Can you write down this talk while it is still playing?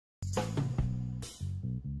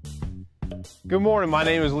Good morning, my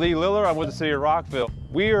name is Lee Liller. I'm with the City of Rockville.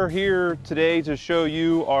 We are here today to show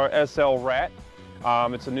you our SL Rat.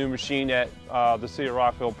 It's a new machine that the City of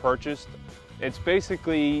Rockville purchased. It's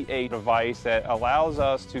basically a device that allows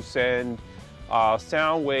us to send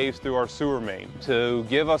sound waves through our sewer main to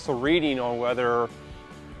give us a reading on whether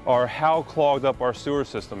or how clogged up our sewer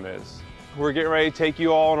system is. We're getting ready to take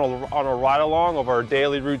you all on a ride along of our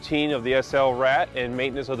daily routine of the SL Rat and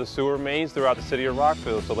maintenance of the sewer mains throughout the City of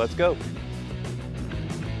Rockville, so let's go.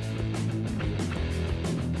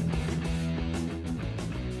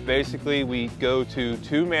 Basically, we go to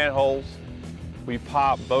 2 manholes, we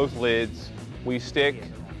pop both lids, we stick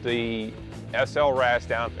the SL rats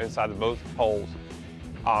down inside of both holes.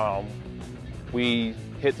 We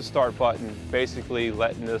hit the start button, basically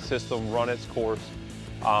letting the system run its course,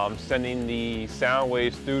 sending the sound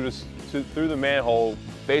waves through the manhole.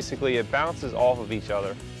 Basically, it bounces off of each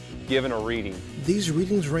other, giving a reading. These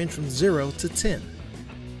readings range from 0 to 10.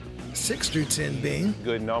 6 through 10 being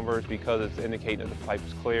good numbers because it's indicating that the pipe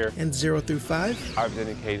is clear. And 0 through 5? I've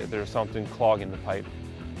indicated there's something clogging the pipe.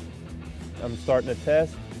 I'm starting to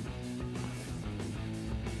test.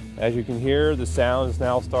 As you can hear, the sound is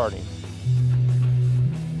now starting.